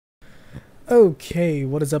Okay,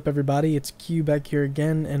 what is up everybody? It's Q back here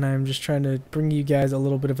again, and I'm just trying to bring you guys a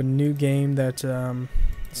little bit of a new game that,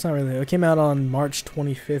 it's not really, it came out on March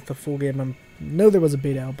 25th, a full game. I know there was a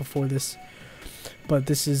beta out before this, but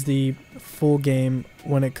this is the full game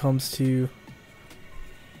when it comes to,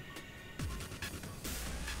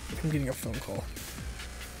 I'm getting a phone call.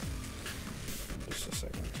 Just a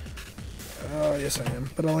second. Oh, yes I am,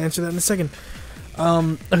 but I'll answer that in a second.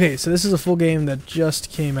 Okay, so this is a full game that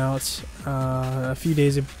just came out a few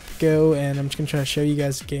days ago, and I'm just going to try to show you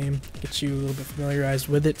guys the game, get you a little bit familiarized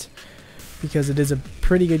with it, because it is a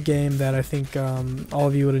pretty good game that I think all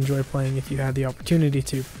of you would enjoy playing if you had the opportunity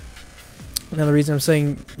to. Now the reason I'm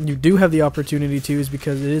saying you do have the opportunity to is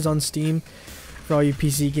because it is on Steam for all you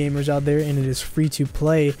PC gamers out there, and it is free to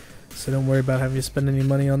play, so don't worry about having to spend any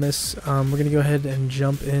money on this. We're going to go ahead and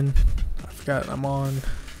jump in. I forgot I'm on.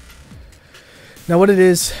 Now what it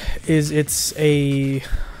is it's a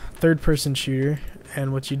third-person shooter,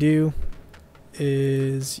 and what you do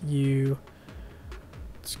is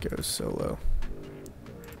let's go solo.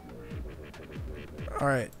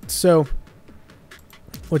 Alright, so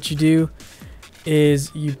what you do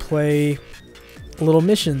is you play little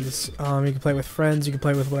missions. You can play with friends, you can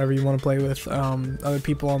play with whatever you want to play with, other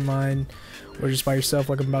people online, or just by yourself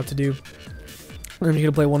like I'm about to do. I'm going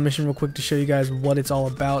to play one mission real quick to show you guys what it's all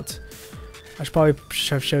about. I should probably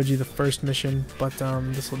have showed you the first mission, but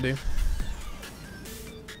this will do.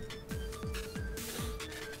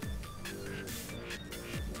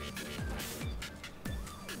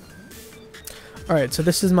 Alright, so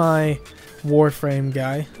this is my Warframe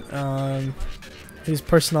guy. He's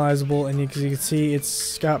personalizable, and as you can see,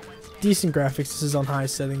 it's got decent graphics. This is on high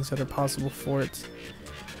settings that are possible for it.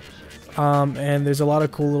 And there's a lot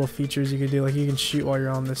of cool little features you can do, like you can shoot while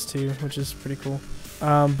you're on this too, which is pretty cool.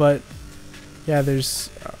 But yeah,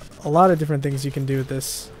 there's a lot of different things you can do with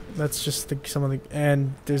this. That's just some of the,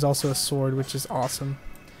 and there's also a sword, which is awesome.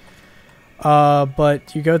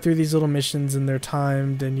 But you go through these little missions, and they're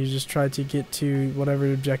timed, and you just try to get to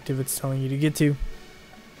whatever objective it's telling you to get to,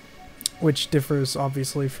 which differs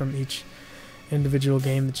obviously from each individual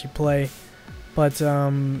game that you play. But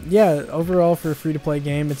yeah, overall for a free-to-play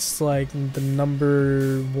game, it's like the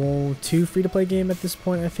number 2 free-to-play game at this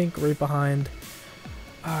point, I think, right behind.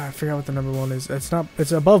 I forgot what the number 1 is. It's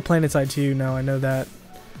above PlanetSide 2 now, I know that.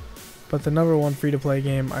 But the number 1 free-to-play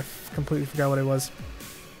game, I completely forgot what it was.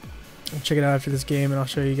 I'll check it out after this game, and I'll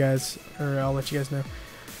show you guys, or I'll let you guys know.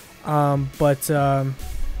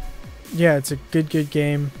 Yeah, it's a good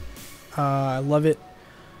game. I love it.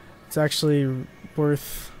 It's actually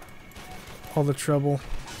worth all the trouble.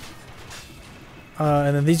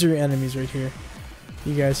 And then these are your enemies right here.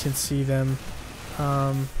 You guys can see them.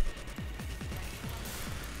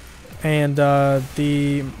 And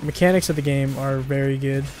the mechanics of the game are very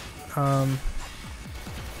good. I'm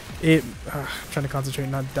trying to concentrate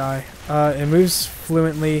and not die. It moves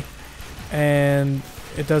fluently, and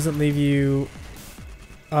it doesn't leave you.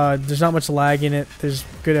 There's not much lag in it. There's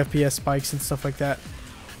good FPS spikes and stuff like that.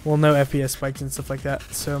 Well, no FPS spikes and stuff like that.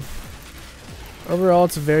 So overall,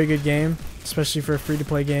 it's a very good game, especially for a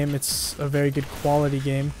free-to-play game. It's a very good quality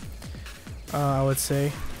game, I would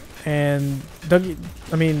say. And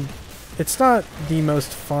I mean, it's not the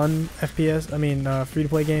most fun FPS,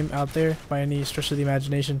 free-to-play game out there by any stretch of the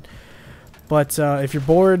imagination. But if you're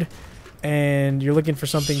bored and you're looking for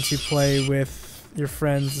something to play with your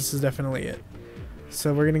friends, this is definitely it.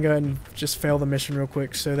 So we're going to go ahead and just fail the mission real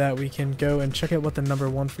quick so that we can go and check out what the number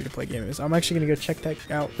 1 free-to-play game is. I'm actually going to go check that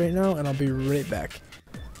out right now, and I'll be right back.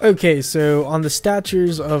 Okay, so on the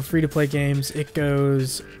statures of free-to-play games, it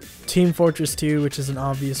goes Team Fortress 2, which is an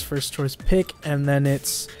obvious first choice pick, and then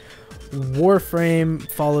it's Warframe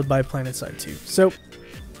followed by PlanetSide 2. So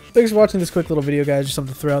thanks for watching this quick little video, guys. Just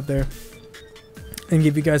something to throw out there and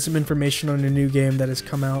give you guys some information on a new game that has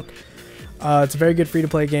come out. It's a very good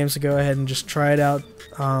free-to-play game, so go ahead and just try it out.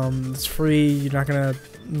 It's free. You're not gonna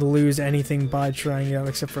lose anything by trying it out,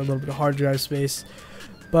 except for a little bit of hard drive space.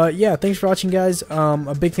 But yeah, thanks for watching, guys.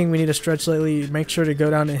 A big thing we need to stretch lately, make sure to go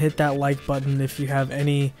down and hit that like button if you have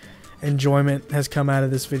any enjoyment has come out of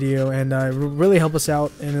this video, and really help us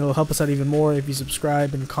out, and it'll help us out even more if you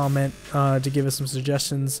subscribe and comment to give us some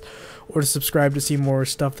suggestions, or to subscribe to see more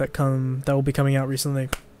stuff that will be coming out recently,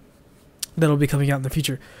 that'll be coming out in the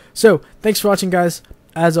future. So thanks for watching, guys.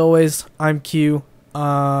 As always, I'm Q,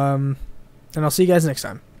 and I'll see you guys next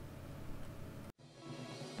time.